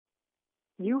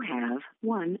You have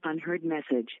one unheard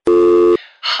message.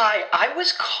 Hi, I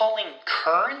was calling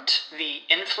Current, the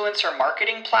influencer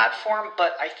marketing platform,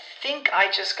 but I think I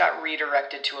just got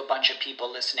redirected to a bunch of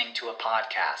people listening to a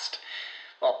podcast.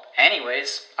 Well,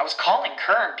 anyways, I was calling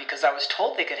Current because I was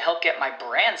told they could help get my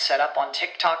brand set up on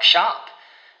TikTok Shop,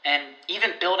 and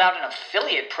even build out an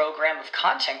affiliate program of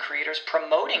content creators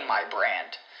promoting my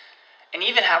brand, and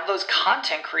even have those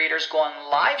content creators go on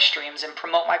live streams and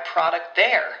promote my product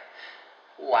there.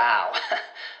 Wow,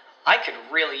 I could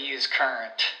really use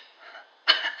Current.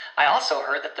 I also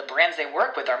heard that the brands they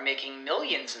work with are making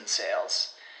millions in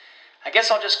sales. I guess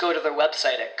I'll just go to their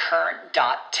website at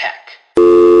current.tech.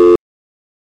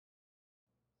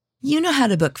 You know how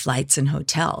to book flights and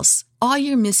hotels. All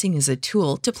you're missing is a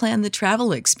tool to plan the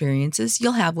travel experiences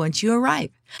you'll have once you arrive.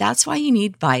 That's why you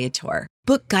need Viator.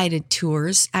 Book guided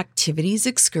tours, activities,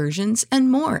 excursions,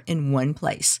 and more in one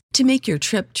place to make your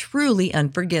trip truly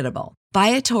unforgettable.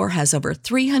 Viator has over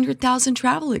 300,000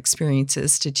 travel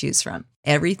experiences to choose from.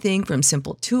 Everything from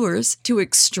simple tours to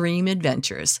extreme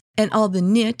adventures and all the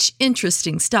niche,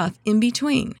 interesting stuff in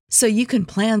between. So you can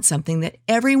plan something that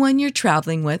everyone you're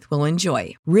traveling with will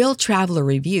enjoy. Real traveler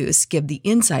reviews give the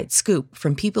inside scoop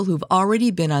from people who've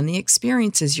already been on the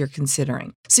experiences you're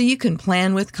considering. So you can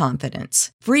plan with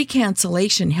confidence. Free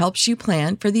cancellation helps you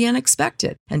plan for the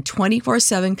unexpected. And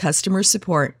 24/7 customer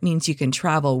support means you can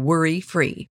travel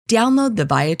worry-free. Download the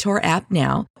Viator app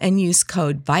now and use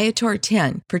code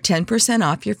Viator10 for 10%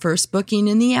 off your first booking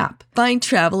in the app. Find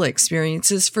travel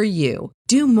experiences for you.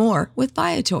 Do more with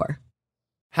Viator.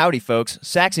 Howdy, folks.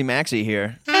 Saxy Maxi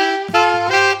here.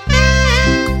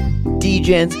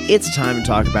 D-Gens, it's time to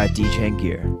talk about D-Gen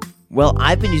gear. Well,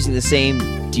 I've been using the same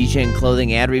D-Gen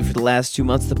clothing ad read for the last 2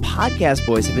 months. The podcast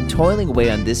boys have been toiling away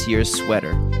on this year's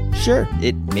sweater. Sure,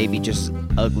 it may be just as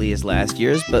ugly as last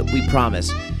year's, but we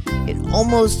promise it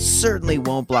almost certainly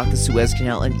won't block the Suez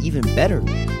Canal, and even better,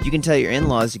 you can tell your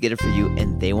in-laws to get it for you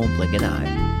and they won't blink an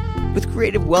eye. With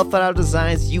creative, well-thought-out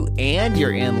designs, you and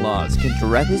your in-laws can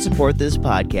directly support this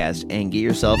podcast and get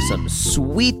yourself some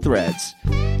sweet threads.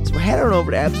 So head on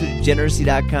over to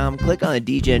AbsoluteDegeneracy.com, click on the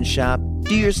D-Gen shop,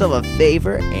 do yourself a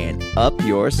favor, and up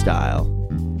your style.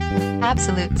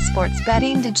 Absolute Sports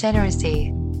Betting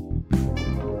Degeneracy.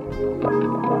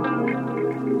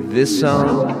 This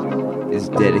song is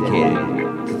dedicated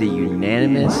to the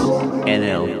unanimous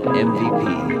NL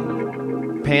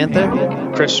MVP. Panther?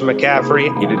 Christian McCaffrey.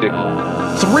 He did it.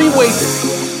 3-way.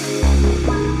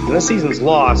 And this season's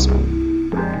loss.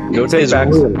 No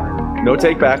takebacks. No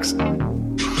takebacks.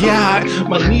 Yeah,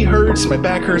 my knee hurts, my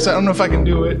back hurts. I don't know if I can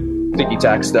do it. Ticky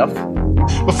tack stuff.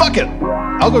 But fuck it.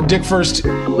 I'll go dick first.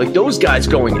 Like those guys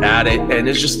going at it, and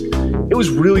it was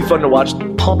really fun to watch.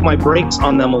 Pump my brakes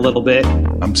on them a little bit.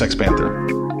 I'm Sex Panther.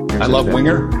 I love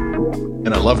Winger, and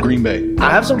I love Green Bay. I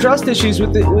have some trust issues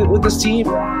with this team.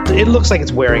 It looks like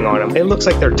it's wearing on them. It looks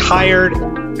like they're tired. I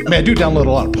mean, I do download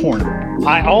a lot of porn.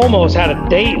 I almost had a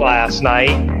date last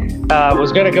night.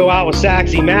 Was going to go out with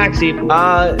Saxy Maxi.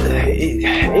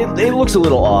 It looks a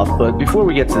little off, but before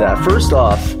we get to that, first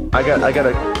off, I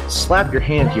gotta slap your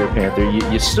hand here, Panther.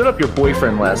 You stood up your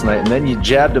boyfriend last night, and then you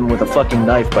jabbed him with a fucking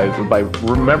knife by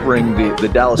remembering the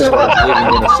Dallas Stars living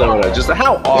in Minnesota. Just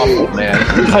how awful, man.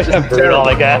 I'm terrible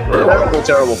like that.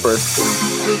 Terrible person.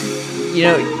 You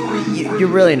know, you're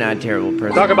really not a terrible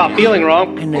person. Talk about feeling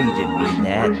wrong. I know you didn't mean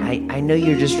that. I know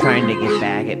you're just trying to get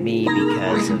back at me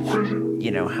because of,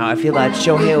 how I feel about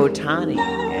Shohei Ohtani.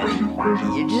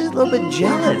 And you're just a little bit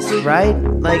jealous, right?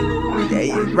 Like,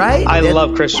 right? I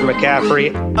love Christian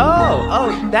McCaffrey.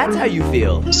 Oh, that's how you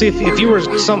feel. See, if you were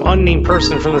some unnamed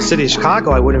person from the city of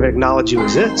Chicago, I wouldn't have acknowledged you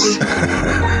exist.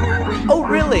 Oh,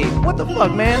 really? What the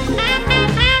fuck, man?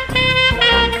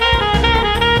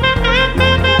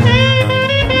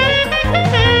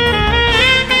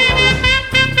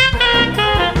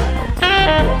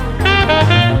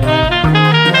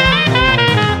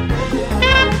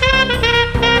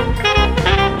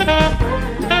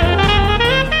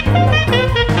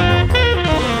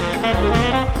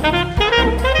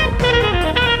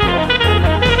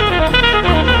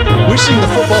 Wishing the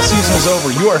football season is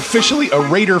over. You are officially a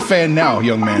Raider fan now,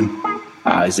 young man.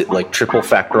 Is it like triple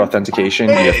factor authentication?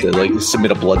 You have to submit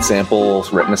a blood sample,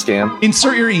 retina scan?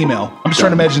 Insert your email. I'm just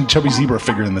trying to imagine Chubby Zebra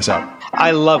figuring this out.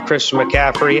 I love Christian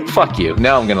McCaffrey. Fuck you.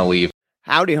 Now I'm going to leave.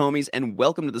 Howdy, homies, and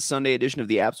welcome to the Sunday edition of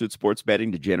the Absolute Sports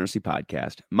Betting Degeneracy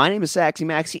Podcast. My name is Saxy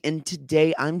Maxi, and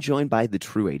today I'm joined by the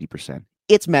true 80%.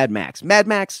 It's Mad Max. Mad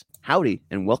Max, howdy,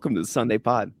 and welcome to the Sunday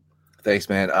pod. Thanks,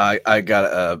 man. I got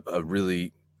a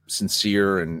really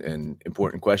sincere and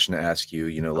important question to ask you.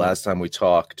 You know, last time we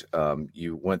talked,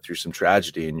 you went through some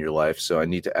tragedy in your life. So I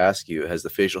need to ask you, has the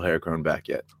facial hair grown back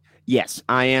yet? Yes,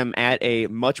 I am at a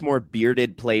much more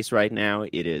bearded place right now.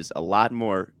 It is a lot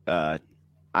more, I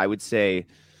would say,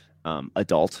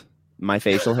 adult, my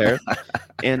facial hair.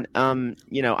 And,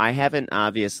 I haven't,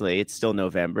 obviously, it's still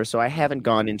November, so I haven't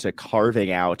gone into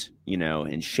carving out,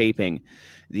 and shaping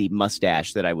the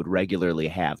mustache that I would regularly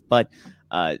have. But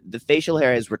the facial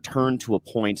hair has returned to a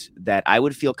point that I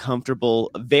would feel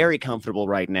comfortable, very comfortable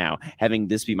right now, having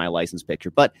this be my license picture.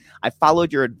 But I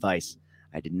followed your advice.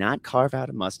 I did not carve out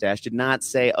a mustache, did not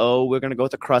say, oh, we're going to go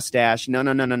with a crustache. No.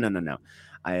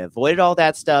 I avoided all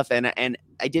that stuff, and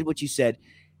I did what you said,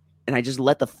 and I just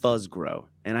let the fuzz grow.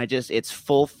 And it's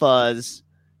full fuzz,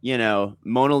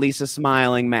 Mona Lisa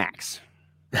smiling Max.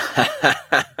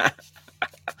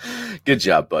 Good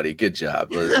job, buddy. Good job.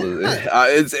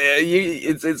 It's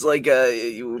like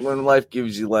when life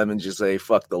gives you lemons, you say,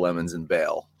 fuck the lemons and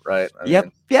bail, right?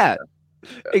 Yeah.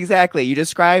 Exactly. You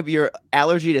describe your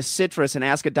allergy to citrus and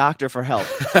ask a doctor for help.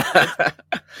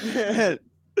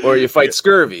 Or you fight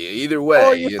scurvy. Either way.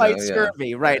 Or you fight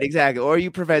scurvy. Right, exactly. Or you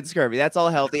prevent scurvy. That's all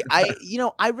healthy.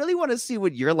 I really want to see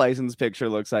what your license picture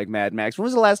looks like, Mad Max. When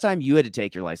was the last time you had to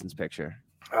take your license picture?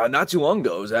 Not too long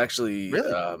ago. It was actually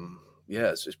really?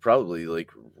 Yes, it's probably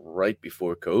like right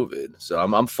before COVID. So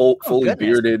I'm fully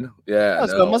bearded. Yeah.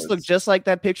 So it must look just like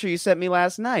that picture you sent me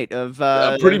last night of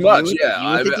pretty much.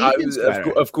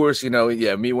 Of course,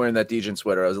 me wearing that Degen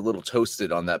sweater. I was a little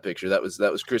toasted on that picture. That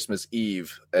was Christmas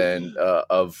Eve and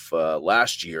of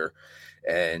last year,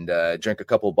 and drank a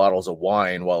couple of bottles of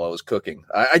wine while I was cooking.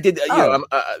 I did.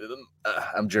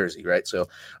 I'm Jersey, right? So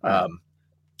I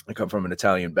come from an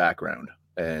Italian background,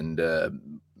 and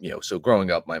so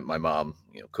growing up, my mom,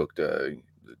 cooked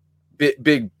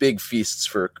big feasts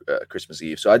for Christmas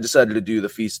Eve. So I decided to do the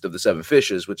Feast of the Seven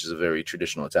Fishes, which is a very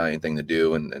traditional Italian thing to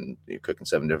do, and you're cooking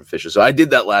 7 different fishes. So I did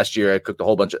that last year. I cooked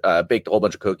baked a whole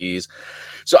bunch of cookies.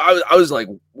 So I was like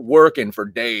working for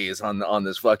days on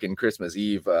this fucking Christmas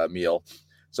Eve meal.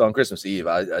 So on Christmas Eve,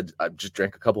 I just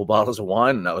drank a couple of bottles of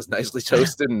wine, and I was nicely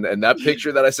toasted. And that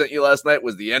picture that I sent you last night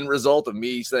was the end result of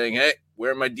me saying, hey,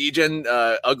 wearing my Degen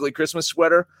ugly Christmas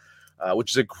sweater,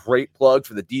 which is a great plug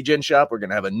for the Degen shop. We're going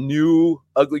to have a new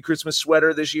ugly Christmas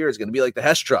sweater this year. It's going to be like the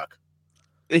Hess truck.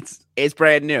 It's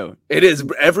brand new. It is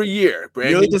every year.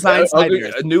 Newly designed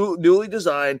newly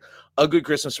designed ugly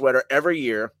Christmas sweater every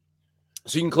year.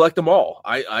 So you can collect them all.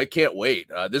 I can't wait.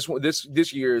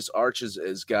 This year's Arch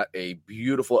has got a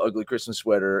beautiful ugly Christmas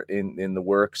sweater in the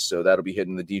works. So that'll be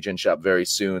hitting the Degen shop very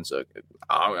soon. So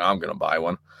I'm gonna buy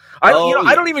one. I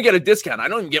don't even get a discount. I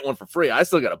don't even get one for free. I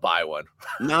still gotta buy one.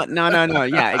 No.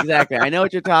 Yeah, exactly. I know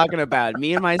what you're talking about.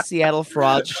 Me and my Seattle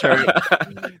Fraud shirt.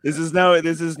 This is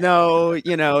no.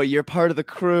 You're part of the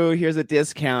crew. Here's a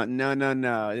discount.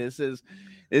 No.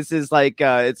 This is like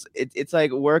it's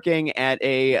like working at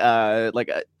a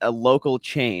local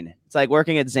chain. It's like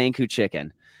working at Zanku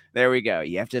Chicken. There we go.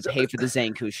 You have to pay for the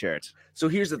Zanku shirt. So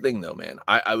here's the thing, though, man.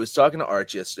 I was talking to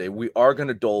Arch yesterday. We are going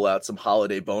to dole out some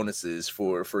holiday bonuses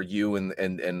for you and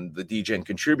the Degen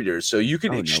contributors. So you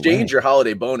can exchange your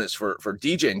holiday bonus for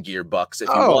Degen gear bucks if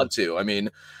you want to. I mean,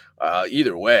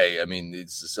 either way. I mean,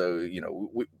 it's so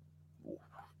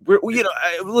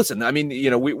listen. I mean,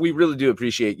 we really do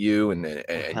appreciate you and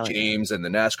James and the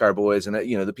NASCAR boys and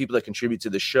the people that contribute to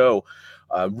the show.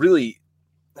 Really,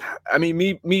 I mean,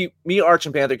 me, Arch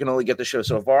and Panther can only get the show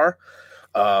so far.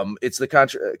 It's the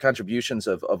contributions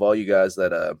of all you guys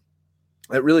that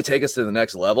really take us to the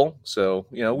next level. So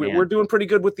we're doing pretty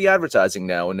good with the advertising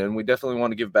now, and then we definitely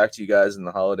want to give back to you guys in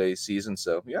the holiday season.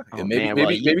 So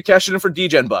maybe cash it in for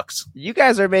Degen bucks. You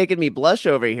guys are making me blush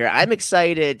over here. I'm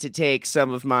excited to take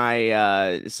some of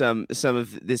my some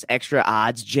of this extra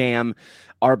odds jam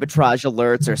arbitrage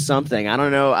alerts or something. I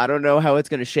don't know how it's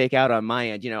going to shake out on my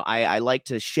end. I like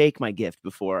to shake my gift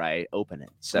before I open it.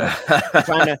 So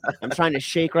I'm trying to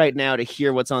shake right now to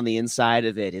hear what's on the inside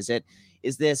of it. Is this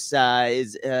wait.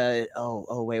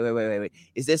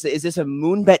 Is this a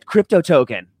Moonbet crypto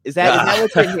token? Is that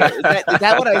what's in here? Is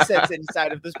that what I said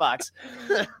inside of this box?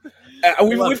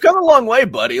 We've come a long way,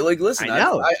 buddy. Like, listen, I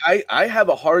know. I have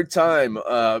a hard time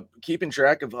keeping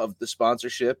track of the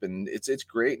sponsorship, and it's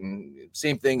great. And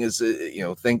same thing as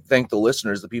thank the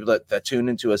listeners, the people that tune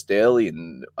into us daily,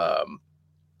 and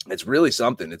it's really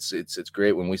something. It's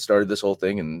great when we started this whole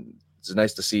thing, and it's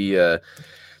nice to see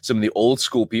some of the old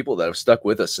school people that have stuck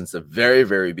with us since the very,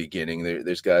 very beginning.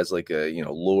 There's guys like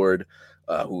Lord.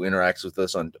 Who interacts with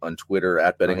us on Twitter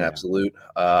at Betting Absolute,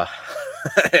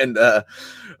 and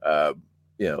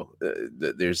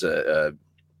there's a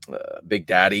Big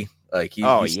Daddy Like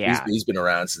he's been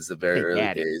around since the very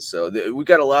early days. So we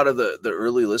got a lot of the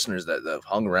early listeners that have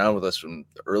hung around with us from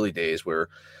the early days where,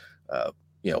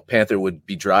 Panther would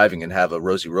be driving and have a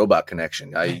Rosie Robot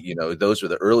connection. Those were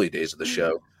the early days of the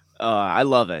show. I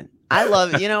love it. I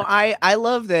love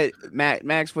that,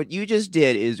 Max, what you just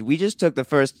did is we just took the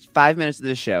first 5 minutes of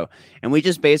the show and we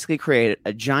just basically created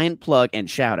a giant plug and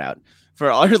shout out for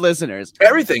all your listeners.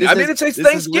 Everything. It's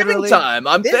Thanksgiving time.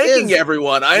 I'm thanking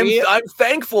everyone. I'm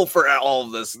thankful for all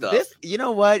of this stuff. You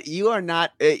know what? You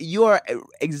are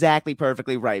exactly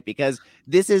perfectly right, because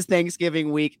this is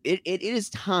Thanksgiving week. It is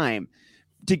time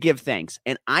to give thanks.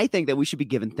 And I think that we should be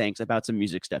giving thanks about some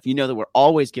music stuff. You know that we're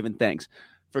always giving thanks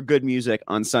for good music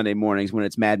on Sunday mornings when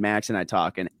it's Mad Max and I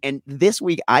talking. And this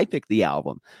week I picked the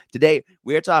album. Today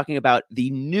we're talking about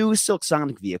the new Silk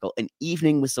Sonic vehicle, An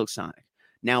Evening with Silk Sonic.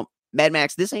 Now, Mad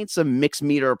Max, this ain't some mixed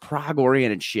meter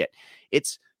prog-oriented shit.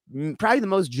 It's probably the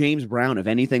most James Brown of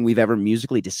anything we've ever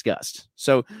musically discussed.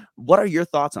 So what are your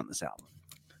thoughts on this album?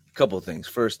 A couple of things.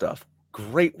 First off,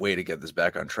 great way to get this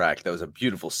back on track. That was a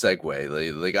beautiful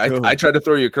segue. I tried to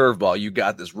throw you a curveball. You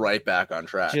got this right back on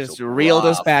track. Just reeled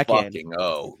us back in.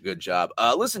 Oh, good job.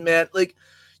 Listen, man, like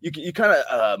you kind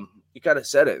of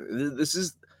said it. This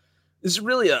is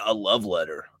really a love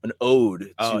letter, an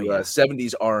ode to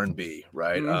 70s R&B,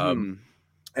 right? Mm-hmm.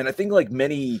 And I think like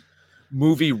many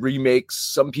movie remakes,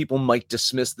 some people might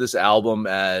dismiss this album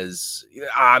as,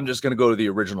 I'm just going to go to the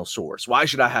original source. Why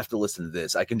should I have to listen to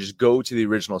this? I can just go to the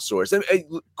original source.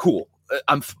 Cool.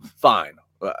 I'm fine.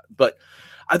 But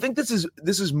I think this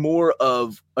is more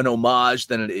of an homage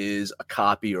than it is a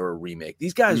copy or a remake.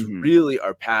 These guys really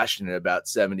are passionate about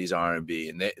 70s R&B,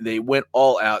 and they went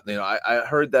all out. I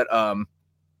heard that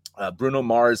Bruno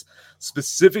Mars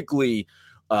specifically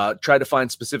tried to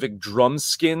find specific drum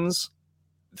skins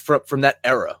from that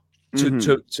era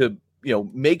to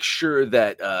make sure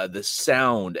that the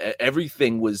sound,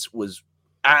 everything was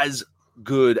as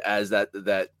good as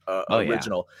that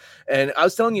original. And I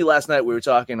was telling you last night, we were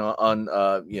talking on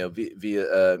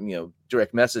via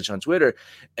direct message on Twitter,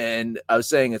 and I was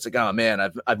saying, it's like, oh man,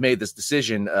 I've made this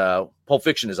decision. Pulp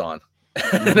Fiction is on.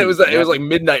 And it was like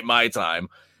midnight my time.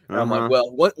 And I'm like,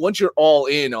 well, once you're all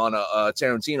in on a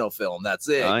Tarantino film, that's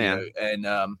it.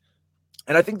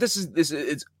 And I think this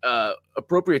is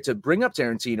appropriate to bring up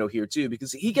Tarantino here too,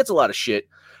 because he gets a lot of shit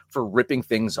for ripping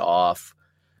things off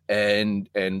and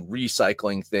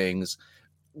recycling things,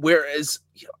 whereas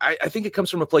I think it comes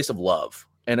from a place of love,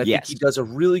 and I think he does a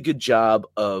really good job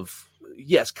of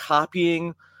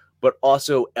copying, but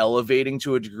also elevating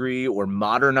to a degree or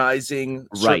modernizing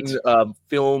certain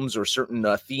films or certain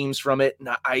themes from it. And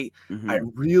I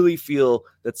really feel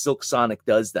that Silk Sonic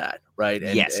does that, right?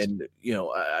 And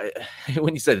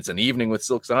when you said it's an evening with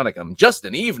Silk Sonic, I'm just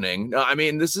an evening. No, I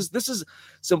mean, this is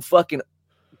some fucking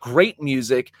great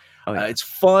music. It's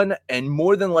fun, and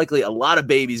more than likely, a lot of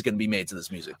babies going to be made to this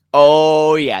music.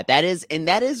 Oh yeah, that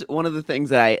is one of the things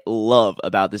that I love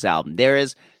about this album. There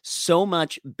is so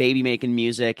much baby making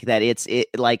music that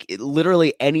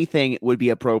literally anything would be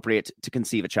appropriate to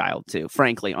conceive a child to.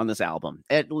 Frankly, on this album,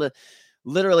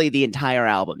 literally the entire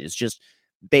album is just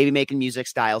baby making music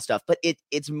style stuff. But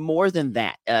it's more than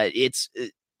that. It's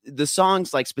the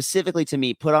songs, like specifically to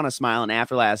me, Put on a Smile and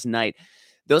After Last Night.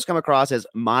 Those come across as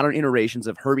modern iterations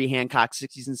of Herbie Hancock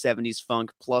 60s and 70s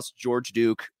funk, plus George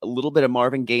Duke, a little bit of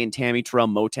Marvin Gaye and Tammy Terrell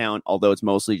Motown, although it's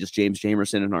mostly just James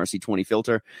Jamerson and RC20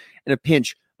 filter, and a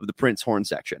pinch of the Prince horn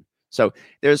section. So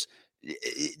there's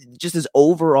just this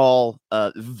overall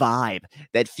vibe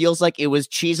that feels like it was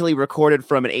cheesily recorded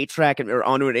from an 8-track or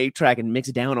onto an 8-track and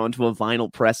mixed down onto a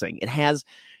vinyl pressing. It has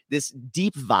this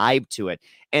deep vibe to it,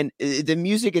 and the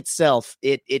music itself,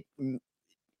 it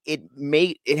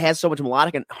has so much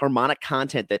melodic and harmonic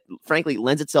content that frankly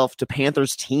lends itself to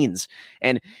Panther's teens.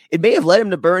 And it may have led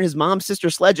him to burn his Mom's Sister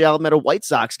Sledge album at a White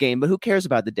Sox game, but who cares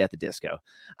about the death of disco?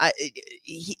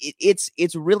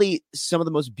 It's really some of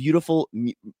the most beautiful,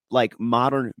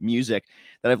 modern music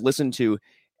that I've listened to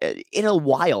in a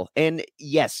while. And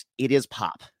yes, it is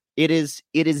pop. It is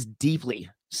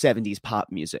deeply 70s pop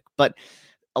music, but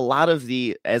a lot of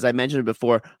the, as I mentioned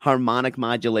before, harmonic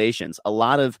modulations, a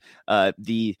lot of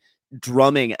the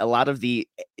drumming, a lot of the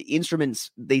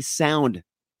instruments, they sound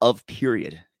of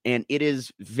period. And it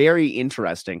is very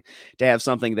interesting to have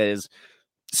something that is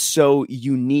so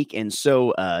unique and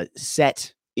so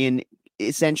set in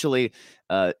essentially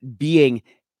being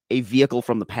a vehicle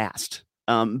from the past,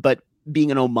 but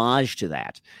being an homage to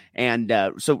that. And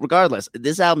so regardless,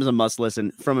 this album is a must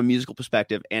listen from a musical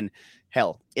perspective. And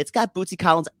hell, it's got Bootsy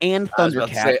Collins and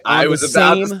Thundercat. I was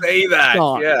about to say that.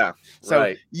 Song. Yeah.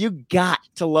 So you got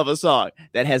to love a song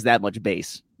that has that much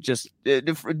bass. just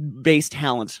base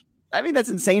talent. I mean, that's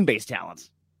insane base talent.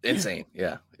 Insane.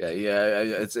 Yeah.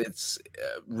 It's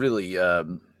really,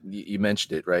 you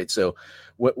mentioned it, right? So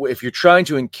if you're trying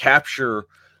to capture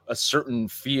a certain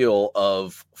feel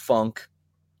of funk,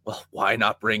 well, why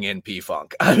not bring in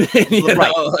P-Funk? I mean, you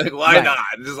know, like, why not?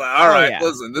 Just like, all right,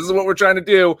 listen, this is what we're trying to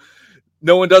do.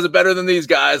 No one does it better than these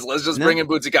guys. Let's just bring in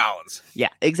Bootsy Collins. Yeah,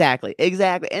 exactly.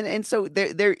 And so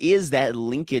there is that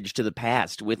linkage to the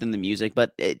past within the music,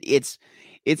 but it's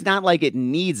not like it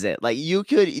needs it. Like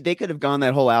they could have gone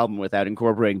that whole album without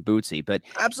incorporating Bootsy, but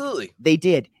absolutely they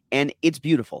did, and it's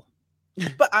beautiful.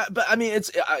 But I mean,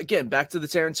 it's again back to the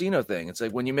Tarantino thing. It's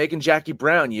like when you're making Jackie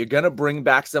Brown, you're gonna bring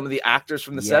back some of the actors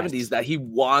from the 70s that he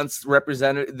wants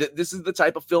represented. This is the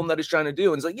type of film that he's trying to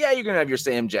do. And it's like, yeah, you're gonna have your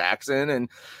Sam Jackson, and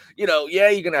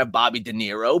you're gonna have Bobby De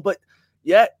Niro, but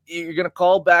yet you're gonna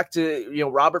call back to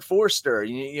Robert Forster.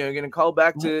 You're gonna call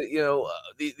back to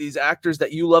these actors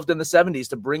that you loved in the 70s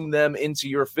to bring them into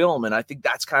your film. And I think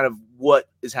that's kind of what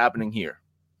is happening here.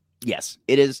 Yes,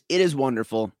 it is. It is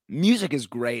wonderful. Music is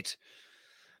great.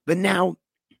 But now,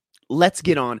 let's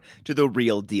get on to the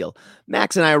real deal.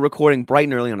 Max and I are recording bright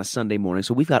and early on a Sunday morning,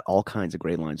 so we've got all kinds of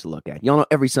great lines to look at. Y'all know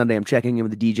every Sunday I'm checking in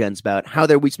with the D-Gens about how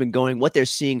their week's been going, what they're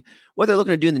seeing, what they're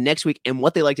looking to do in the next week, and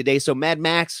what they like today. So, Mad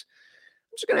Max,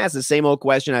 I'm just going to ask the same old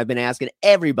question I've been asking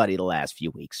everybody the last few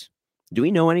weeks. Do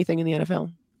we know anything in the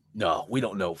NFL? No, we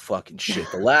don't know fucking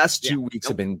shit. The last 2 weeks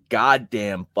have been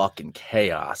goddamn fucking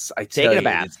chaos. I tell you,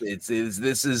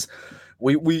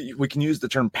 we can use the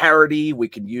term parody. We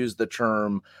can use the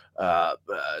term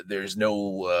there's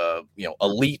no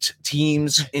elite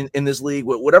teams in this league.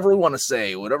 Whatever we want to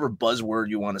say, whatever buzzword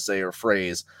you want to say or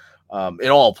phrase, it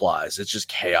all applies. It's just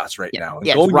chaos right now.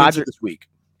 Yeah, going Roger this week.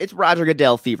 It's Roger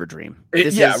Goodell fever dream.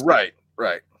 Right.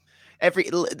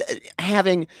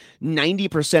 Having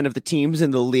 90% of the teams in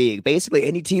the league, basically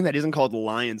any team that isn't called the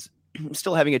Lions,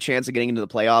 still having a chance of getting into the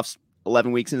playoffs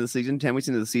 11 weeks into the season, 10 weeks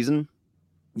into the season.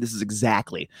 This is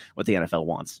exactly what the NFL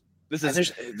wants.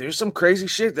 There's some crazy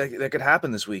shit that could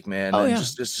happen this week, man.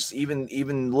 Just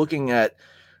even looking at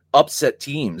upset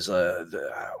teams.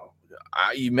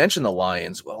 You mentioned the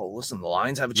Lions. Well, listen, the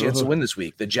Lions have a chance to win this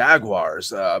week. The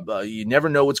Jaguars. You never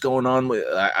know what's going on.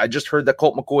 I just heard that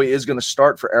Colt McCoy is going to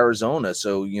start for Arizona,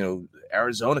 so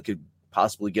Arizona could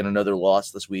possibly get another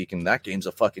loss this week, and that game's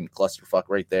a fucking clusterfuck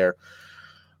right there.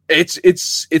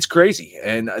 It's crazy,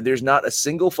 and there's not a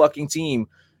single fucking team.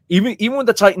 Even with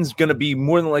the Titans going to be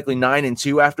more than likely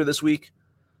 9-2 after this week,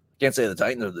 can't say the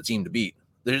Titans are the team to beat.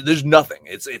 There's nothing.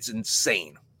 It's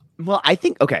insane. Well, I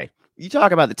think you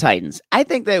talk about the Titans. I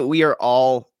think that we are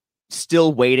all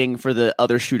still waiting for the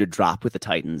other shoe to drop with the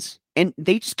Titans, and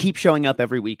they just keep showing up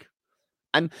every week.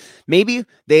 Maybe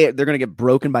they're going to get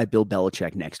broken by Bill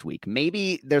Belichick next week.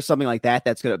 Maybe there's something like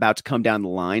that's about to come down the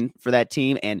line for that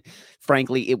team, and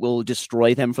frankly, it will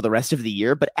destroy them for the rest of the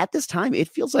year. But at this time, it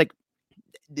feels like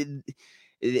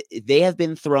they have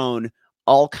been thrown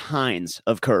all kinds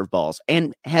of curveballs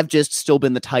and have just still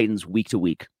been the Titans week to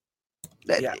week.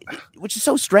 Which is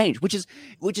so strange, which is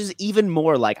even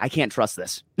more like I can't trust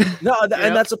this. No,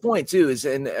 and that's the point too.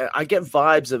 I get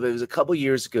vibes of it was a couple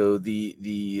years ago.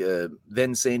 The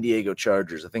then San Diego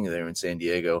Chargers, I think they were in San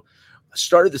Diego,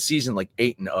 started the season like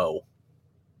 8-0,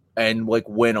 and like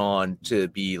went on to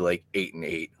be like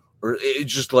 8-8. Or it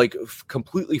just like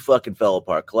completely fucking fell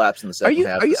apart, collapsed in the second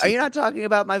half. Are you not talking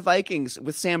about my Vikings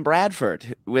with Sam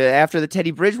Bradford after the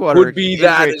Teddy Bridgewater? Could be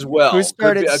that as well. Who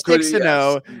started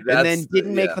 6-0 and then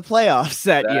didn't make the playoffs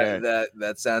that year.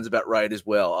 That sounds about right as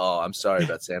well. Oh, I'm sorry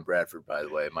about Sam Bradford, by the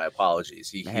way. My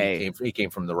apologies. He came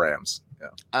from the Rams. Yeah.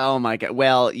 Oh my God.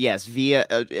 Well, yes.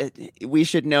 We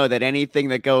should know that anything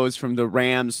that goes from the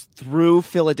Rams through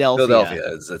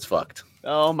Philadelphia it's fucked.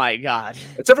 Oh my God!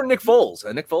 Except for Nick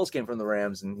Foles. Nick Foles came from the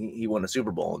Rams, and he won a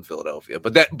Super Bowl in Philadelphia.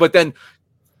 But then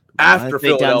after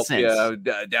Philadelphia,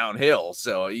 downhill.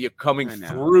 So you're coming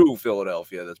through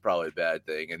Philadelphia. That's probably a bad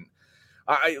thing. And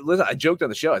I joked on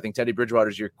the show. I think Teddy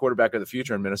Bridgewater is your quarterback of the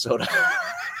future in Minnesota.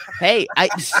 Hey,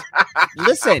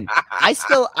 listen. I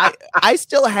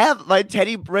still have my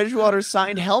Teddy Bridgewater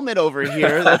signed helmet over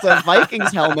here. That's a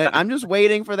Vikings helmet. I'm just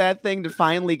waiting for that thing to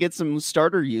finally get some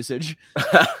starter usage.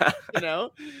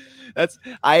 That's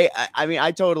I mean,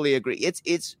 I totally agree.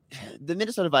 It's the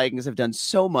Minnesota Vikings have done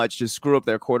so much to screw up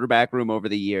their quarterback room over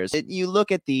the years. You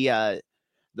look at the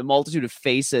multitude of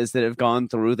faces that have gone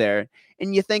through there,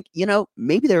 and you think,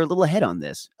 maybe they're a little ahead on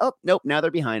this. Oh, nope, now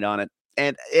they're behind on it.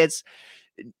 And it's,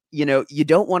 you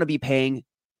don't want to be paying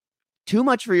too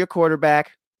much for your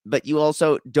quarterback, but you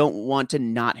also don't want to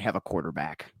not have a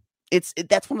quarterback.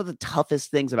 That's one of the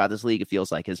toughest things about this league, it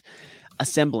feels like, is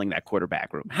assembling that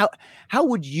quarterback room? How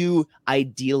would you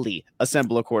ideally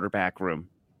assemble a quarterback room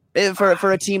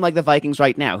for a team like the Vikings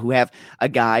right now, who have a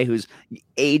guy who's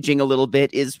aging a little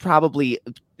bit, is probably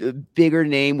a bigger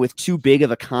name with too big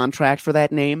of a contract for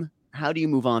that name? How do you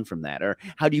move on from that, or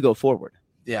how do you go forward?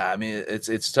 Yeah, I mean,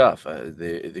 it's tough.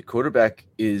 The quarterback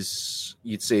is,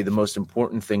 you'd say, the most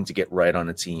important thing to get right on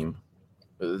a team.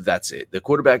 That's it. The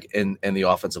quarterback and the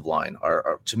offensive line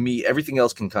are, to me, everything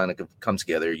else can kind of come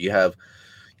together. You have,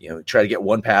 try to get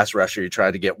one pass rusher, you try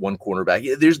to get one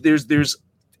cornerback. There's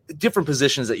different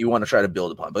positions that you want to try to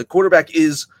build upon, but quarterback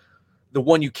is the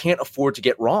one you can't afford to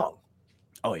get wrong.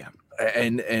 Oh yeah.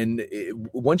 And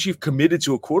once you've committed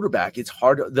to a quarterback, it's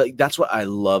hard. That's what I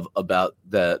love about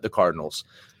the Cardinals.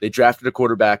 They drafted a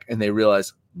quarterback and they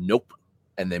realized, nope.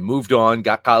 And they moved on,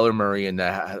 got Kyler Murray, and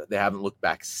they haven't looked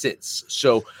back since.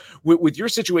 So with your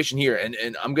situation here,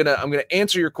 and I'm gonna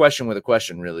answer your question with a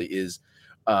question, really, is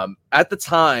at the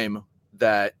time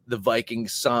that the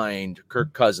Vikings signed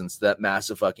Kirk Cousins, that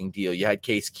massive fucking deal, you had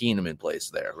Case Keenum in place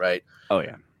there, right? Oh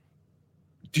yeah.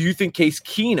 Do you think Case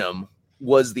Keenum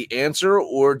was the answer,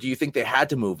 or do you think they had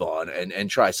to move on and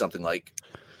try something like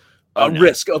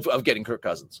risk of getting Kirk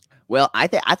Cousins? Well, I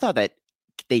thought that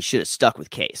they should have stuck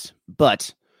with Case,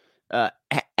 but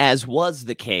as was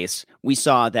the case, we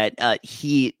saw that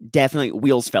he definitely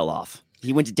wheels fell off.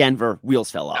 He went to Denver,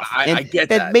 wheels fell off. I get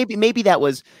that. Maybe that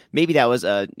was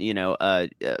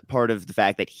part of the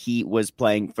fact that he was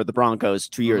playing for the Broncos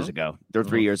 2 years ago, or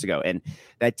 3 years ago, and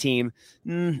that team.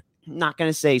 Not going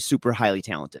to say super highly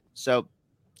talented. So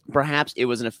perhaps it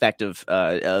was an effect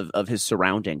of his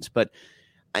surroundings. But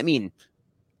I mean,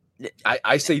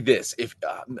 I say this: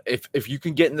 if you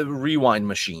can get in the rewind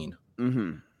machine,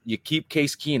 you keep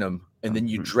Case Keenum and then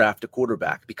you draft a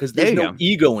quarterback, because there's no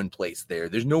ego in place there.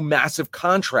 There's no massive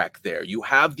contract there. You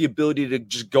have the ability to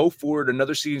just go forward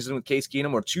another season with Case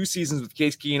Keenum or 2 seasons with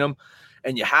Case Keenum,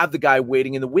 and you have the guy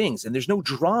waiting in the wings, and there's no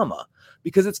drama.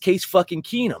 Because it's Case fucking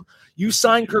Keenum. You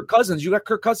sign Kirk Cousins. You got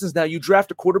Kirk Cousins now. You draft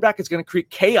a quarterback. It's going to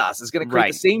create chaos. It's going to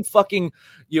create the same fucking,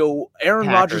 Aaron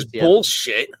Rodgers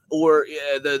bullshit, or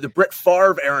the Brett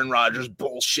Favre Aaron Rodgers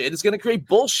bullshit. It's going to create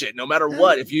bullshit no matter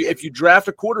what. If you draft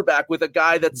a quarterback with a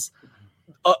guy that's,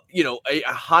 a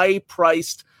high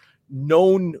priced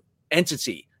known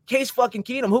entity, Case fucking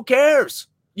Keenum, who cares?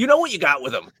 You know what you got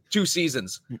with him 2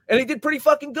 seasons, and he did pretty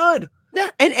fucking good. Yeah,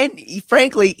 and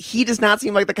frankly, he does not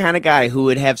seem like the kind of guy who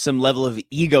would have some level of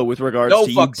ego with regards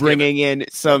to you bringing in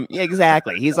some. Yeah,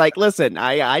 exactly. He's like, listen,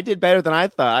 I did better than I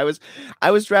thought.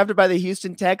 I was drafted by the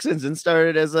Houston Texans and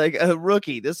started as like a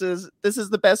rookie. This is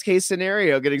the best case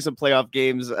scenario, getting some playoff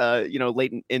games,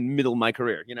 late in middle of my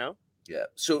career. Yeah.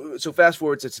 So fast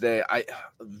forward to today. I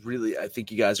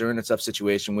think you guys are in a tough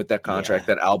situation with that contract,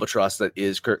 that albatross that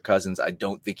is Kirk Cousins. I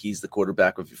don't think he's the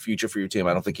quarterback of the future for your team.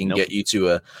 I don't think he can get you to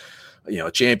a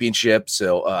championship.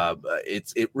 So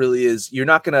it really is. You're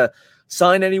not going to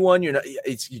sign anyone. You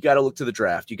got to look to the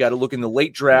draft. You got to look in the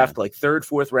late draft, like 3rd,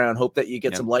 4th round. Hope that you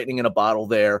get some lightning in a bottle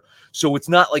there. So it's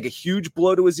not like a huge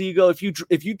blow to his ego. If you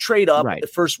trade up the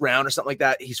 1st round or something like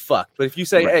that, he's fucked. But if you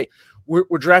say, hey,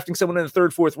 we're drafting someone in the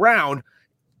 3rd, 4th round,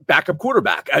 backup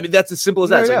quarterback. I mean, that's as simple as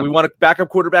that. Like, we want a backup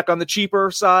quarterback on the cheaper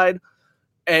side,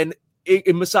 and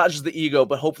it massages the ego.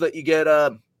 But hope that you get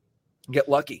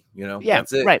lucky, Yeah,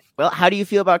 that's it. Right. Well, how do you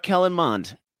feel about Kellen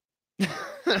Mond? This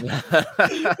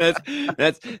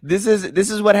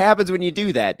is what happens when you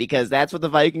do that, because that's what the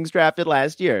Vikings drafted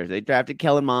last year. They drafted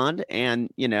Kellen Mond, and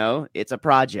it's a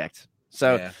project.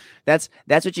 So that's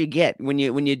what you get when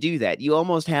you do that. You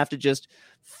almost have to just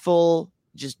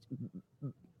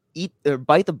eat or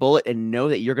bite the bullet and know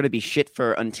that you're going to be shit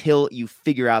for until you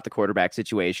figure out the quarterback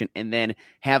situation, and then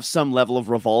have some level of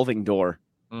revolving door.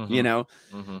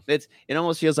 It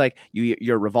almost feels like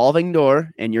you're a revolving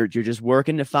door, and you're just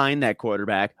working to find that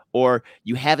quarterback, or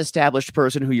you have established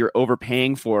person who you're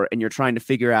overpaying for, and you're trying to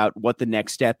figure out what the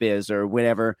next step is, or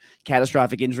whatever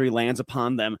catastrophic injury lands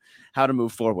upon them, how to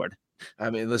move forward.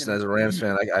 I mean, listen, as a Rams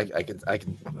fan,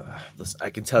 I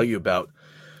can tell you about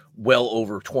well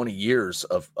over 20 years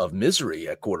of misery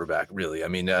at quarterback. Really, I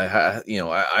mean, I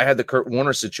had the Kurt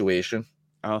Warner situation.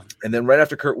 Oh, and then right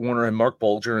after Kurt Warner and Mark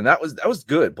Bulger, and that was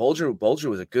good. Bulger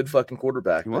was a good fucking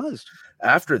quarterback. He was.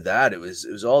 After that, it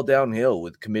was all downhill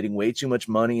with committing way too much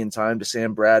money and time to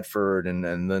Sam Bradford, and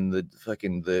then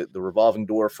the revolving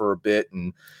door for a bit,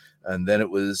 and then it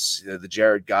was the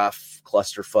Jared Goff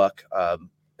clusterfuck.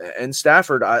 And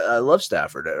Stafford, I love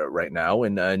Stafford right now,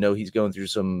 and I know he's going through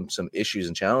some issues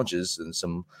and challenges and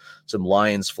some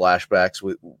Lions flashbacks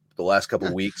with the last couple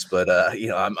of weeks. But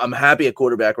I'm happy at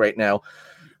quarterback right now.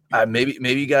 maybe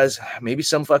you guys, maybe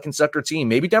some fucking sucker team,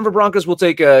 maybe Denver Broncos will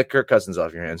take Kirk Cousins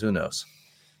off your hands. Who knows?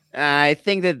 I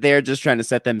think that they're just trying to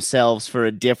set themselves for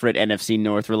a different NFC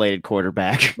North related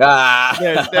quarterback. I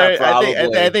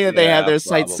think that they have their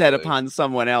sights set upon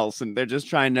someone else, and they're just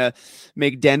trying to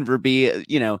make Denver be,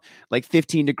 like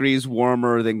 15 degrees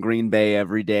warmer than Green Bay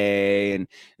every day, and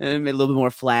a little bit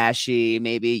more flashy.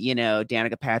 Maybe,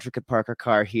 Danica Patrick could park her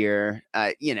car here,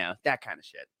 that kind of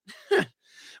shit.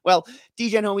 Well,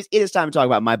 DJ and homies, it is time to talk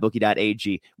about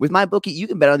MyBookie.ag. With MyBookie, you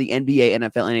can bet on the NBA,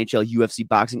 NFL, NHL, UFC,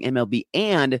 boxing, MLB,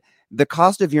 and the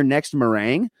cost of your next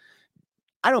meringue.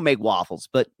 I don't make waffles,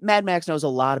 but Mad Max knows a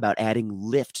lot about adding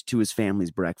lift to his family's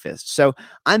breakfast. So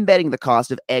I'm betting the cost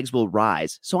of eggs will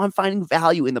rise. So I'm finding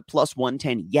value in the plus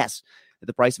 110. Yes,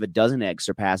 the price of a dozen eggs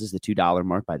surpasses the $2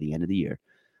 mark by the end of the year.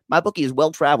 MyBookie is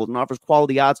well-traveled and offers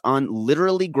quality odds on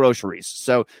literally groceries.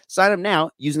 So sign up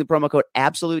now using the promo code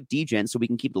AbsoluteDGen so we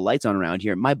can keep the lights on around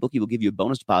here. MyBookie will give you a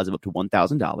bonus deposit of up to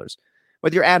 $1,000.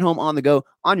 Whether you're at home, on the go,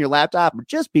 on your laptop, or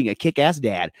just being a kick-ass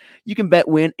dad, you can bet,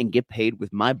 win, and get paid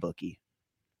with MyBookie.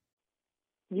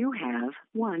 You have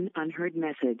one unheard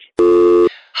message.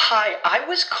 Hi, I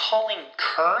was calling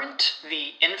Current,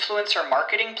 the influencer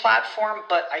marketing platform,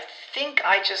 but I think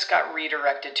I just got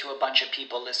redirected to a bunch of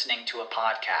people listening to a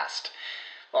podcast.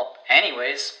 Well,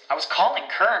 anyways, I was calling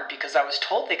Current because I was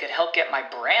told they could help get my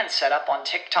brand set up on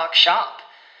TikTok Shop,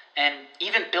 and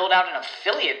even build out an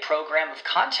affiliate program of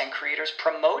content creators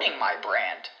promoting my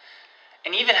brand,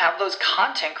 and even have those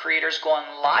content creators go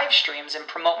on live streams and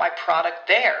promote my product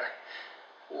there.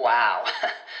 Wow.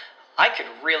 I could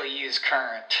really use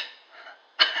Current.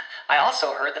 I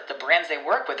also heard that the brands they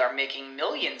work with are making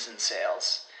millions in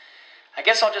sales. I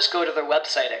guess I'll just go to their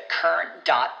website at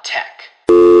current.tech.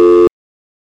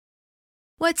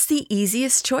 What's the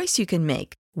easiest choice you can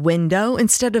make? Window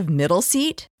instead of middle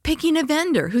seat? Picking a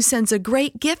vendor who sends a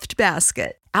great gift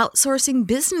basket? Outsourcing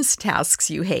business tasks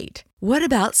you hate? What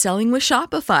about selling with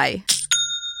Shopify?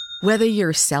 Whether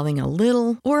you're selling a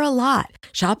little or a lot,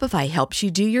 Shopify helps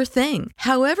you do your thing,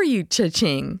 however you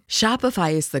cha-ching.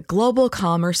 Shopify is the global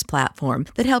commerce platform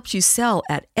that helps you sell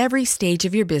at every stage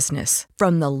of your business.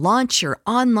 From the launch your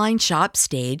online shop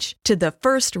stage to the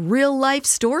first real-life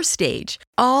store stage,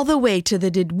 all the way to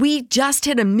the did we just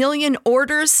hit 1 million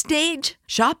orders stage.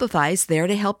 Shopify's there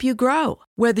to help you grow.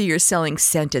 Whether you're selling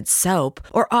scented soap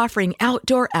or offering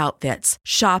outdoor outfits,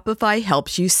 Shopify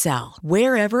helps you sell.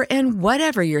 Wherever and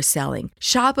whatever you're selling,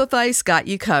 Shopify's got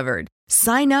you covered.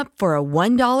 Sign up for a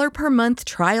 $1 per month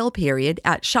trial period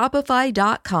at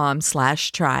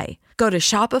shopify.com/try. Go to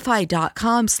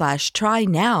shopify.com/try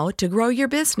now to grow your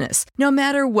business, no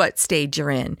matter what stage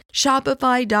you're in.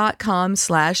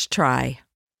 Shopify.com/try.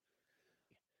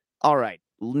 All right,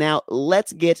 now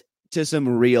let's get to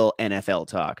some real NFL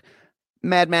talk.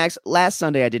 Mad Max, last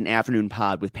Sunday I did an afternoon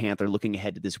pod with Panther looking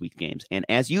ahead to this week's games. And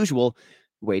as usual,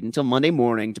 wait until Monday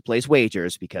morning to place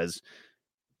wagers because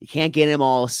you can't get them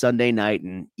all Sunday night.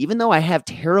 And even though I have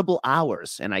terrible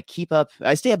hours and I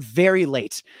stay up very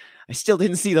late, I still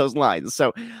didn't see those lines.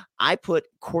 So I put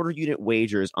quarter unit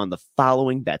wagers on the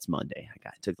following bets Monday. I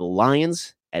took the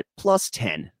Lions at plus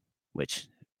 10, which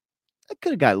I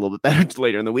could have got a little bit better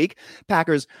later in the week.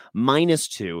 Packers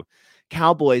 -2,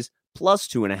 Cowboys plus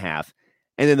 2.5.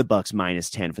 And then the Bucks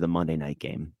 -10 for the Monday night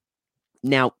game.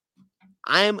 Now,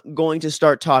 I'm going to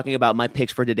start talking about my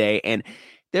picks for today, and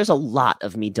there's a lot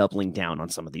of me doubling down on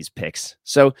some of these picks.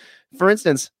 So, for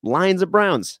instance, Lions or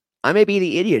Browns. I may be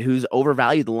the idiot who's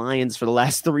overvalued the Lions for the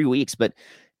last 3 weeks, but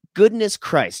goodness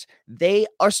Christ, they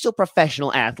are still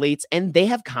professional athletes, and they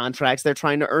have contracts they're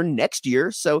trying to earn next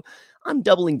year. So I'm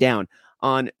doubling down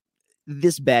on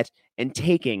this bet and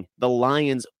taking the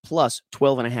Lions plus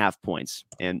 12.5 points.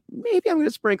 And maybe I'm going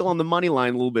to sprinkle on the money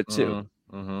line a little bit too.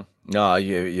 Mm-hmm. No,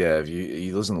 yeah. If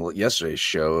you listen to yesterday's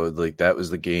show, like that was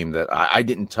the game that I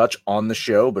didn't touch on the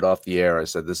show, but off the air, I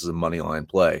said this is a money line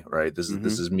play, right? This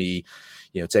is me,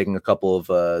 taking a couple of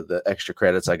the extra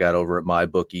credits I got over at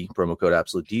MyBookie, promo code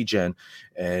AbsoluteDGen,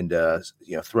 and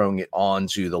throwing it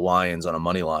onto the Lions on a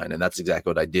money line, and that's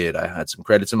exactly what I did. I had some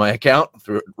credits in my account,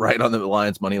 threw it right on the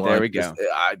Lions money line. There we go.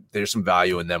 There's some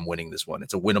value in them winning this one.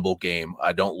 It's a winnable game.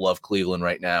 I don't love Cleveland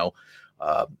right now.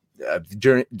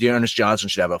 Dearness Johnson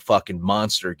should have a fucking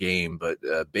monster game, but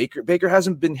Baker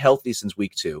hasn't been healthy since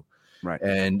week 2. Right.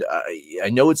 And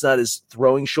I know it's not his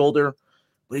throwing shoulder,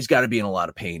 but he's got to be in a lot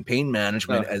of pain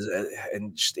management.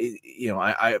 I've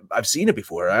seen it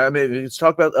before. I mean, let's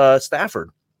talk about Stafford.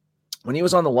 When he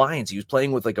was on the Lions, he was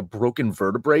playing with like a broken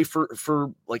vertebrae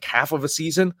for like half of a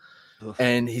season.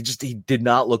 And he did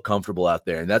not look comfortable out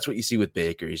there. And that's what you see with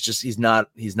Baker. He's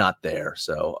not there.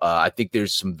 So I think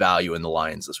there's some value in the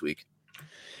Lions this week.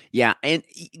 Yeah, and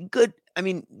good. I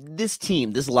mean, this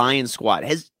team, this Lions squad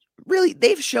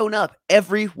they've shown up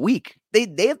every week.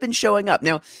 They have been showing up.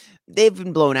 Now, they've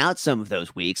been blown out some of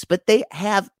those weeks, but they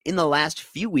have in the last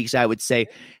few weeks, I would say,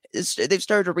 they've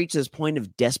started to reach this point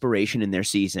of desperation in their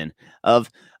season of,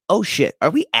 oh shit,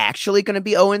 are we actually going to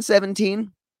be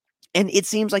 0-17? And it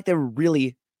seems like they're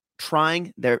really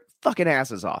trying their fucking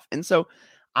asses off. And so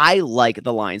I like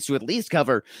the Lions to at least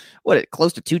cover,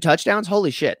 close to 2 touchdowns?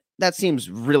 Holy shit. That seems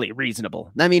really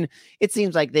reasonable. I mean, it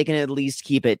seems like they can at least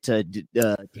keep it to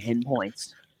 10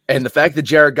 points. And the fact that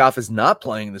Jared Goff is not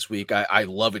playing this week, I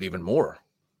love it even more.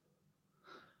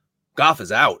 Goff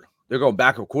is out. They're going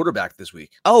back to quarterback this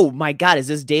week. Oh, my God. Is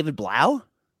this David Blau?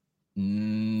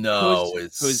 No,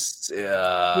 who's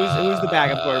the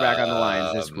backup quarterback on the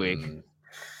Lions this week?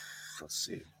 Let's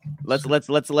see.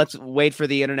 Let's wait for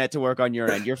the internet to work on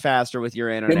your end. You're faster with your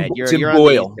internet. Tim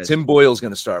Boyle. Tim Boyle's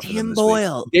going to start. For Tim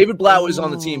Boyle. Week. David Blau is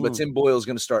on the team, but Tim Boyle is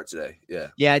going to start today.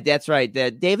 Yeah, that's right.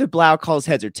 David Blau calls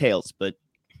heads or tails, but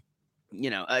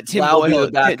Tim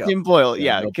Boyle.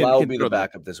 Yeah, Blau will be the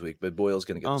backup this week, but Boyle's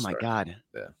going to get. Oh the my start. God!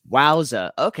 Yeah.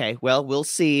 Wowza. Okay, well, we'll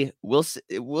see. We'll see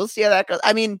how that goes.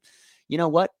 I mean, you know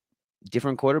what?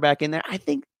 Different quarterback in there. I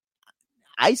think.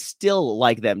 I still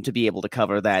like them to be able to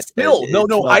cover that. Still,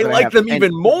 no, I like them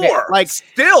even more. Like,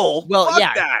 still, well,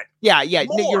 yeah, that. Yeah.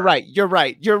 No, you're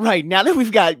right. Now that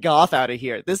we've got Goff out of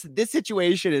here, this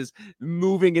situation is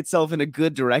moving itself in a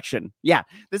good direction. Yeah,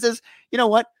 this is. You know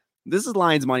what? This is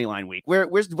Lions money line week. We're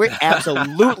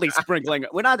absolutely sprinkling.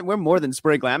 We're more than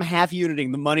sprinkling. I'm half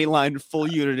uniting the money line,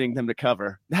 full uniting them to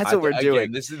cover. That's what we're doing.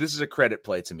 Again, this is a credit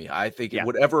play to me. I think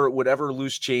whatever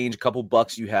loose change, a couple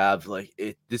bucks you have, like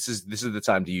this is the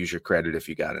time to use your credit if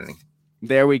you got any.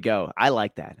 There we go. I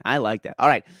like that. All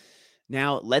right.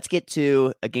 Now let's get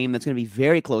to a game that's going to be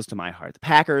very close to my heart. The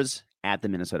Packers at the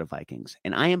Minnesota Vikings.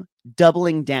 And I am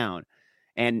doubling down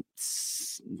and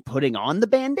putting on the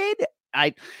Band-Aid.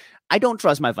 I don't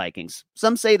trust my Vikings.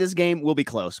 Some say this game will be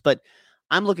close, but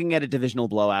I'm looking at a divisional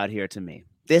blowout here to me.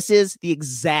 This is the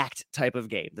exact type of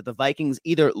game that the Vikings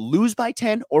either lose by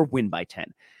 10 or win by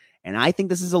 10. And I think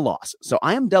this is a loss. So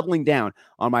I am doubling down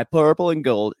on my purple and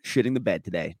gold shitting the bed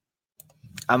today.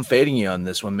 I'm fading you on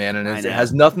this one, man. And it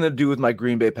has nothing to do with my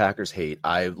Green Bay Packers hate.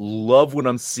 I love what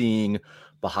I'm seeing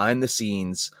behind the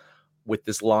scenes with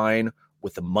this line.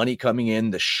 With the money coming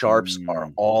in, the sharps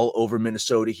are all over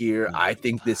Minnesota here. I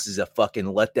think this is a fucking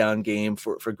letdown game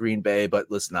for Green Bay.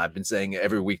 But listen, I've been saying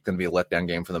every week going to be a letdown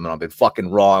game for them, and I've been fucking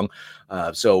wrong.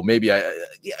 So maybe I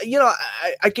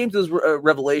came to this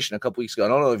revelation a couple weeks ago. I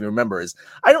don't know if you remember. Is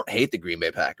I don't hate the Green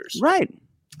Bay Packers. Right.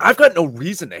 I've got no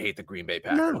reason to hate the Green Bay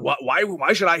Packers. No.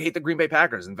 Why should I hate the Green Bay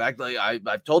Packers? In fact,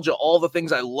 I've told you all the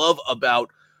things I love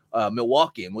about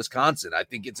Milwaukee and Wisconsin. I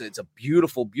think it's a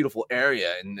beautiful, beautiful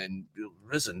area, and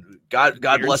listen, God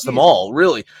bless them all.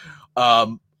 Really,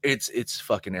 it's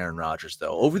fucking Aaron Rodgers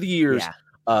though. Over the years,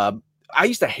 I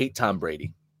used to hate Tom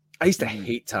Brady. I used to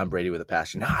hate Tom Brady with a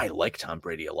passion. Now I like Tom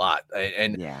Brady a lot,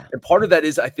 and part of that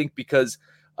is I think because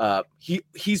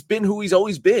he's been who he's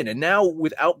always been, and now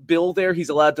without Bill there, he's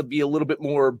allowed to be a little bit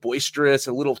more boisterous,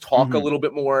 a little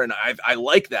bit more, and I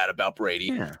like that about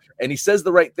Brady. And he says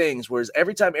the right things. Whereas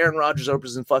every time Aaron Rodgers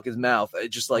opens and fuck his mouth,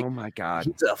 it's just like, oh my God,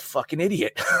 he's a fucking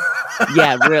idiot.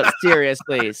 Yeah,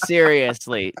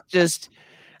 seriously. Just,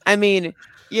 I mean,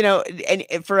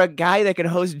 and for a guy that can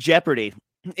host Jeopardy,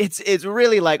 it's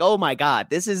really like, oh my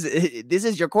God, this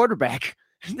is your quarterback.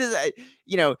 A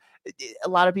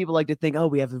lot of people like to think, oh,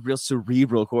 we have a real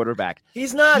cerebral quarterback.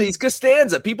 He's not. He's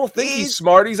Costanza. People think he's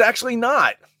smart. He's actually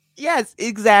not. Yes,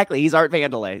 exactly. He's Art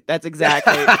Vandelay. That's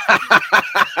exactly.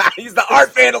 He's the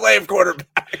Art Vandelay of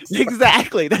quarterbacks.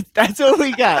 Exactly. That's what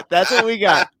we got.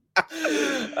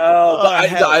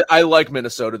 I like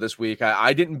Minnesota this week.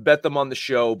 I didn't bet them on the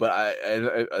show, but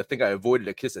I think I avoided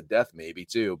a kiss of death maybe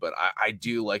too. But I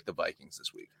do like the Vikings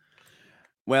this week.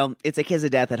 Well, it's a kiss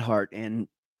of death at heart, and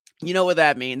you know what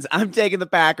that means. I'm taking the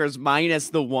Packers minus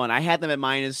the 1. I had them at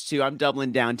 -2. I'm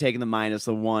doubling down, taking the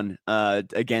 -1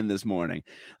 again this morning.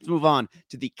 Let's move on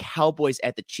to the Cowboys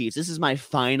at the Chiefs. This is my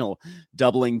final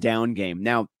doubling down game.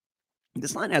 Now,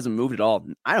 this line hasn't moved at all.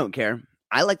 I don't care.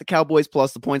 I like the Cowboys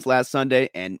plus the points last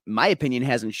Sunday, and my opinion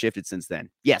hasn't shifted since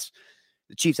then. Yes,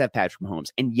 the Chiefs have Patrick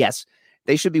Mahomes, and yes,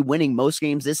 they should be winning most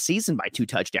games this season by 2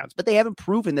 touchdowns, but they haven't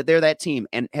proven that they're that team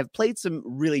and have played some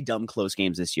really dumb close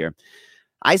games this year.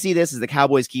 I see this as the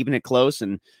Cowboys keeping it close,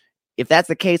 and if that's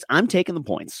the case, I'm taking the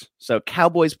points. So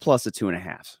Cowboys plus a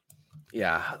 2.5.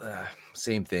 Yeah,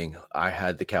 same thing. I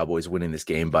had the Cowboys winning this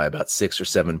game by about 6 or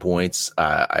 7 points.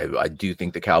 I do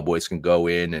think the Cowboys can go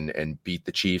in and beat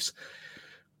the Chiefs.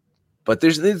 But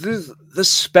there's the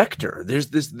specter. There's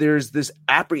this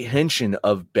apprehension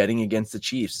of betting against the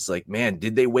Chiefs. It's like, man,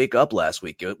 did they wake up last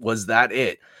week? Was that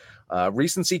it?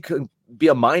 Recency could be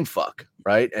a mind fuck,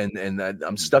 right? And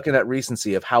I'm stuck in that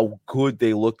recency of how good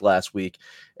they looked last week.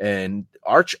 And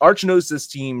Arch knows this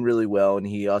team really well, and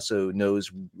he also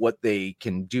knows what they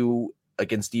can do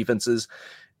against defenses.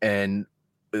 And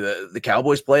the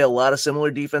Cowboys play a lot of similar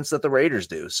defense that the Raiders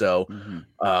do. So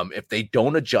if they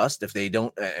don't adjust, if they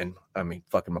don't, and I mean,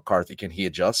 fucking McCarthy, can he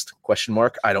adjust? Question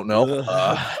mark. I don't know.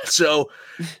 So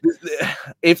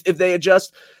if they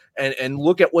adjust and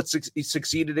look at what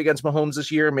succeeded against Mahomes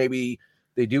this year, maybe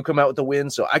they do come out with the win.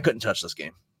 So I couldn't touch this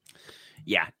game.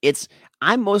 Yeah,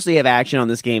 I mostly have action on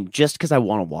this game just because I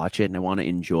want to watch it and I want to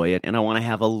enjoy it and I want to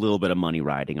have a little bit of money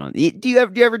riding on it. Do you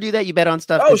ever do that? You bet on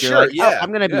stuff? Oh, sure. Like, yeah.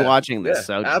 I'm going to be watching this.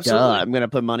 So I'm going to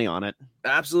put money on it.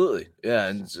 Absolutely. Yeah.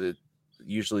 And it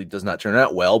usually does not turn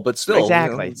out well, but still.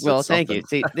 Exactly. Thank you.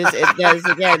 See, this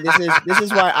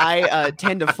is why I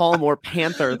tend to fall more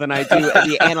Panther than I do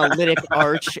the analytic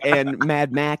Arch and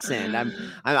Mad Max end.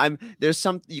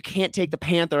 You can't take the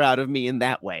Panther out of me in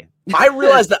that way. I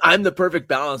realize that I'm the perfect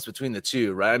balance between the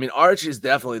two, right? I mean, Arch is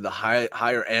definitely the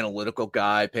higher analytical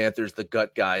guy. Panther's the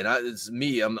gut guy, and it's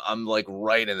me. I'm like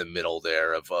right in the middle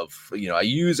there of I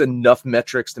use enough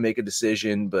metrics to make a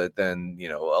decision, but then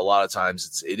a lot of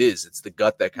times it's the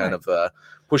gut that kind of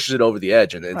pushes it over the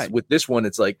edge. And with this one,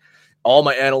 it's like all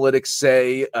my analytics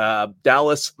say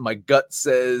Dallas, my gut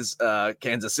says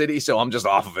Kansas City, so I'm just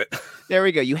off of it. There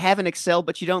we go. You have an Excel,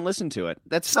 but you don't listen to it.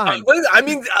 That's fine. I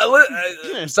mean,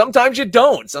 sometimes you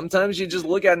don't. Sometimes you just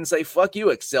look at it and say, fuck you,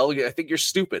 Excel. I think you're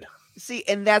stupid. See,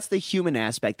 and that's the human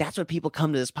aspect. That's what people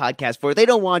come to this podcast for. They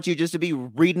don't want you just to be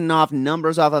reading off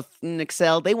numbers off of an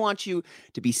Excel. They want you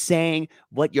to be saying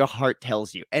what your heart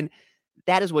tells you. And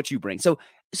that is what you bring. So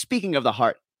speaking of the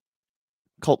heart,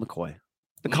 Colt McCoy.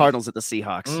 The Cardinals at the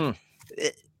Seahawks.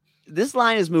 This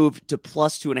line has moved to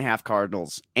 +2.5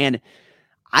 Cardinals, and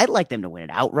I'd like them to win it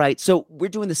outright. So we're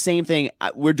doing the same thing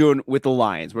we're doing with the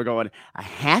Lions. We're going a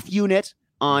half unit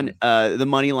on the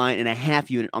money line and a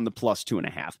half unit on the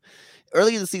 +2.5.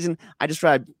 Earlier this season, I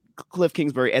described Cliff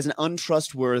Kingsbury as an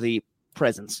untrustworthy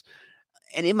presence.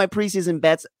 And in my preseason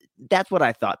bets, that's what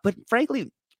I thought. But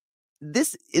frankly,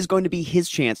 this is going to be his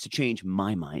chance to change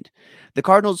my mind. The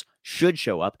Cardinals should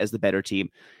show up as the better team,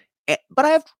 but I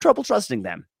have trouble trusting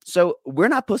them. So we're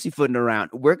not pussyfooting around.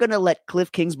 We're going to let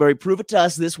Cliff Kingsbury prove it to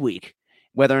us this week,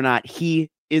 whether or not he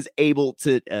is able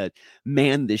to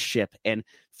man this ship and,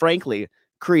 frankly,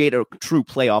 create a true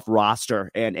playoff roster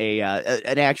and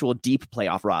an actual deep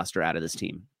playoff roster out of this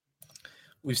team.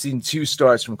 We've seen 2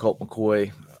 starts from Colt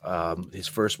McCoy. His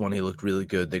first one, he looked really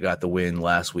good. They got the win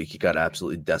last week. He got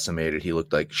absolutely decimated. He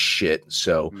looked like shit.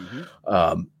 So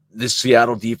this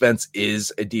Seattle defense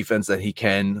is a defense that he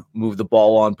can move the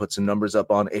ball on, put some numbers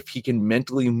up on. If he can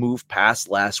mentally move past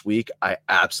last week, I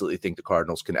absolutely think the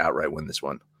Cardinals can outright win this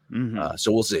one.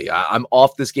 So we'll see. I'm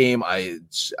off this game. I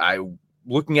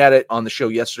looking at it on the show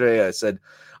yesterday, I said,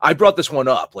 I brought this one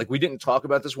up. Like, we didn't talk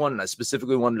about this one, and I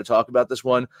specifically wanted to talk about this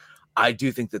one. I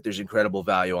do think that there's incredible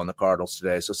value on the Cardinals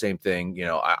today. So same thing,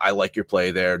 I like your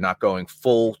play there, not going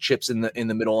full chips in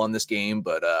the middle on this game,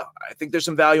 but I think there's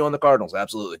some value on the Cardinals.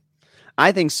 Absolutely.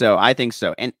 I think so.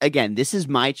 And again, this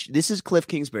is Cliff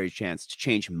Kingsbury's chance to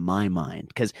change my mind,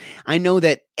 because I know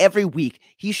that every week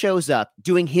he shows up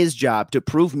doing his job to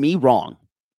prove me wrong.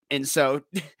 And so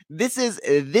this is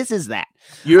that.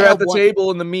 You're at the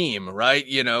table in the meme, right?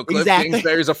 Cliff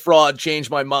Kingsbury's a fraud, changed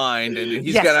my mind, and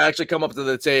he's got to actually come up to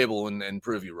the table and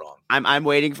prove you wrong. I'm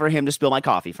waiting for him to spill my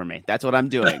coffee for me. That's what I'm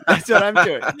doing.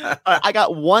 I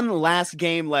got one last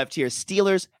game left here.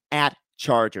 Steelers at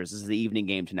Chargers. This is the evening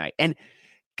game tonight. And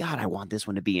God, I want this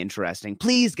one to be interesting.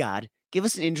 Please, God, give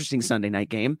us an interesting Sunday night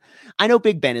game. I know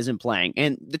Big Ben isn't playing,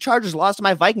 and the Chargers lost to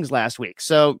my Vikings last week.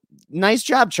 So nice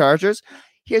job, Chargers.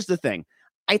 Here's the thing.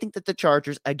 I think that the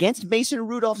Chargers against Mason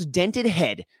Rudolph's dented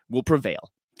head will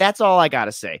prevail. That's all I got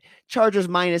to say. Chargers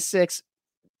 -6.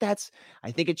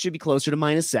 I think it should be closer to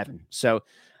 -7. So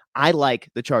I like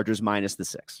the Chargers minus the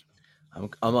 6.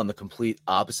 I'm on the complete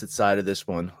opposite side of this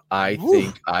one. I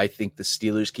think the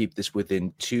Steelers keep this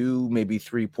within 2, maybe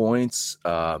 3 points.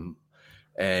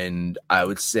 And I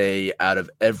would say out of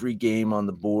every game on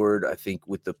the board, I think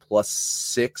with the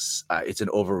 +6, it's an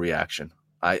overreaction.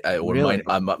 Really?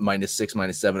 I'm -6,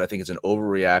 -7. I think it's an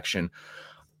overreaction.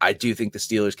 I do think the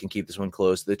Steelers can keep this one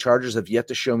close. The Chargers have yet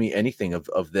to show me anything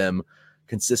of them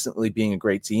consistently being a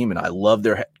great team, and I love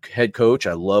their head coach.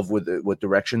 I love what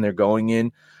direction they're going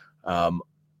in.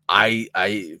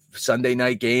 I Sunday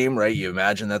night game, right? You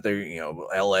imagine that they're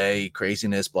LA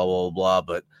craziness, blah blah blah,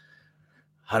 but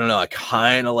I don't know. I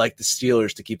kind of like the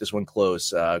Steelers to keep this one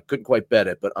close. Couldn't quite bet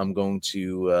it, but I'm going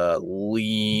to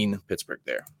lean Pittsburgh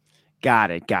there.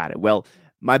 Got it. Well,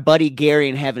 my buddy Gary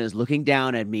in heaven is looking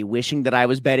down at me, wishing that I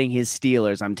was betting his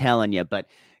Steelers, I'm telling you. But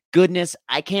goodness,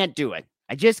 I can't do it.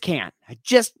 I just can't.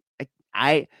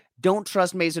 I don't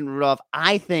trust Mason Rudolph.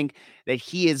 I think that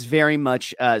he is very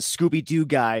much a Scooby-Doo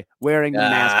guy wearing the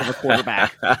mask of a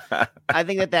quarterback. I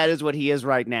think that is what he is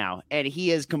right now. And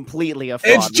he is completely a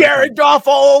fraud. It's Jared Goff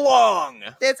all along.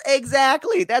 That's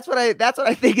what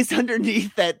I think is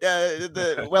underneath that.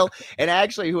 And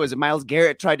actually, who was it? Myles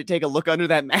Garrett tried to take a look under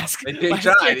that mask. He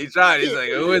tried. He's like,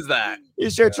 who is that? He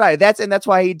sure tried. That's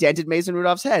why he dented Mason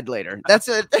Rudolph's head later.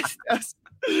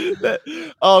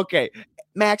 Okay.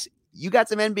 Max, you got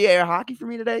some NBA or hockey for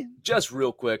me today? Just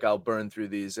real quick, I'll burn through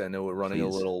these. I know we're running a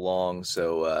little long,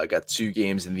 so I got 2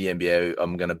 games in the NBA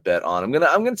I'm gonna bet on. I'm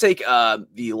gonna take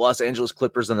the Los Angeles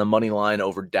Clippers on the money line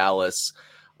over Dallas.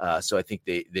 So I think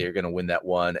they're gonna win that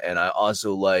one. And I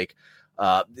also like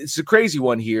it's a crazy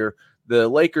one here. The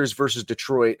Lakers versus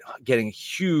Detroit, getting a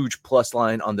huge plus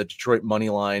line on the Detroit money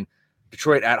line.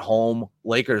 Detroit at home.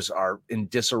 Lakers are in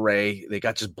disarray. They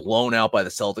got just blown out by the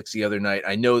Celtics the other night.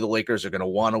 I know the Lakers are going to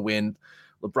want to win.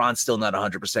 LeBron's still not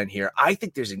 100% here. I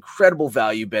think there's incredible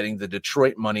value betting the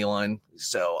Detroit money line.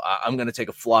 So I'm going to take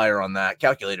a flyer on that,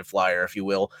 calculated flyer, if you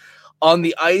will. On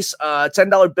the ice,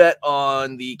 $10 bet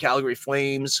on the Calgary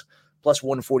Flames, plus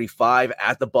 145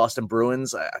 at the Boston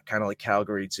Bruins. I kind of like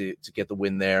Calgary to get the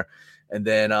win there. And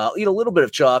then a little bit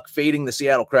of chalk, fading the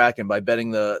Seattle Kraken by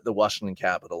betting the Washington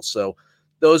Capitals. So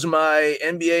those are my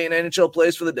NBA and NHL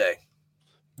plays for the day.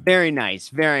 Very nice.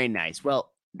 Very nice.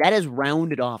 Well, that has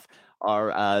rounded off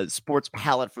our sports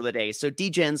palette for the day. So,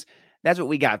 D-Gens, that's what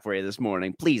we got for you this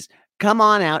morning. Please come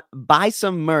on out, buy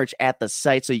some merch at the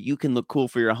site so you can look cool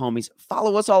for your homies.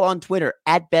 Follow us all on Twitter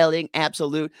at Betting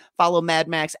Absolute. Follow Mad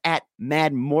Max at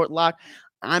Mad Mortlock.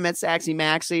 I'm at Saxy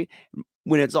Maxy.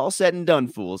 When it's all said and done,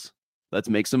 fools, let's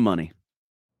make some money.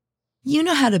 You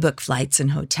know how to book flights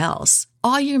and hotels.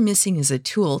 All you're missing is a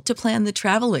tool to plan the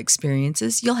travel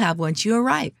experiences you'll have once you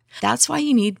arrive. That's why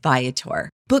you need Viator.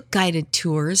 Book guided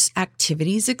tours,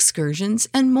 activities, excursions,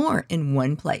 and more in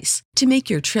one place to make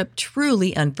your trip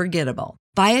truly unforgettable.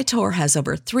 Viator has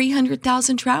over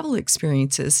 300,000 travel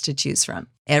experiences to choose from.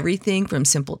 Everything from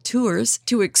simple tours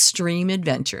to extreme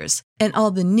adventures and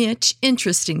all the niche,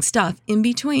 interesting stuff in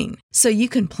between. So you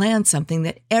can plan something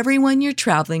that everyone you're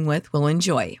traveling with will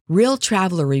enjoy. Real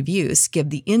traveler reviews give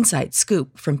the inside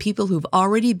scoop from people who've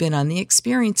already been on the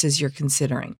experiences you're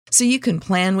considering. So you can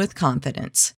plan with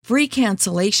confidence. Free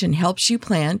cancellation helps you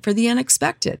plan for the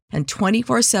unexpected. And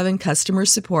 24/7 customer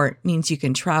support means you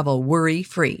can travel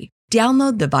worry-free.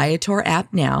 Download the Viator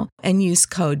app now and use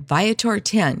code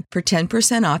Viator10 for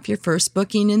 10% off your first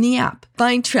booking in the app.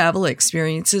 Find travel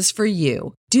experiences for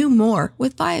you. Do more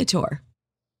with Viator.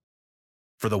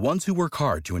 For the ones who work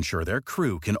hard to ensure their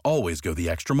crew can always go the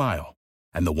extra mile,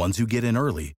 and the ones who get in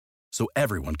early so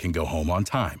everyone can go home on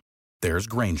time, there's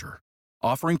Grainger,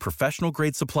 offering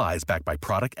professional-grade supplies backed by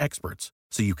product experts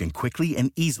so you can quickly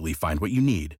and easily find what you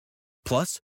need.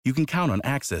 Plus, you can count on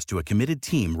access to a committed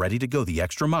team ready to go the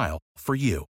extra mile for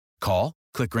you. Call,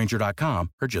 click Grainger.com,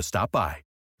 or just stop by.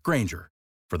 Grainger,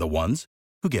 for the ones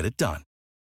who get it done.